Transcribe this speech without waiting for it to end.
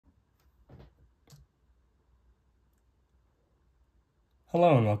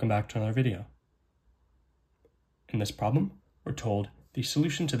Hello and welcome back to another video. In this problem, we're told the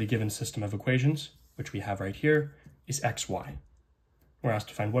solution to the given system of equations, which we have right here, is xy. We're asked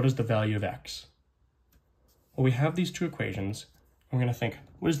to find what is the value of x. Well, we have these two equations, and we're going to think,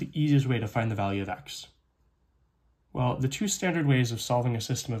 what is the easiest way to find the value of x? Well, the two standard ways of solving a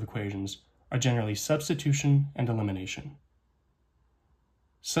system of equations are generally substitution and elimination.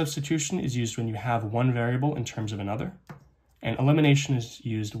 Substitution is used when you have one variable in terms of another, and elimination is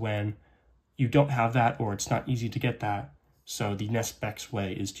used when you don't have that or it's not easy to get that, so the next best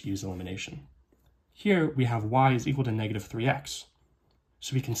way is to use elimination. Here we have y is equal to negative 3x,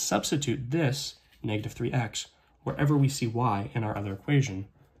 so we can substitute this negative 3x wherever we see y in our other equation.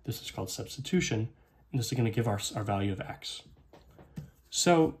 This is called substitution, and this is going to give us our value of x.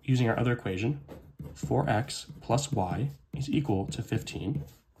 So using our other equation, 4x plus y is equal to 15.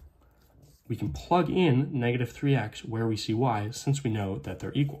 We can plug in negative 3x where we see y since we know that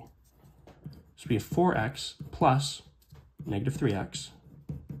they're equal. So we have 4x plus negative 3x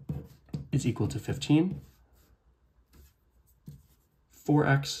is equal to 15.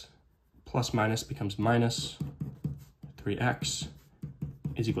 4x plus minus becomes minus 3x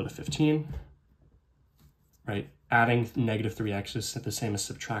is equal to 15, right? Adding negative 3x is the same as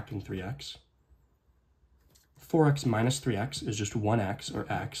subtracting 3x. 4x minus 3x is just 1x, or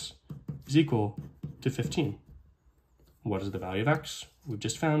x, is equal to 15. What is the value of x? We've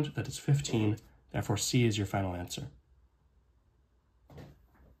just found that it's 15, therefore C is your final answer.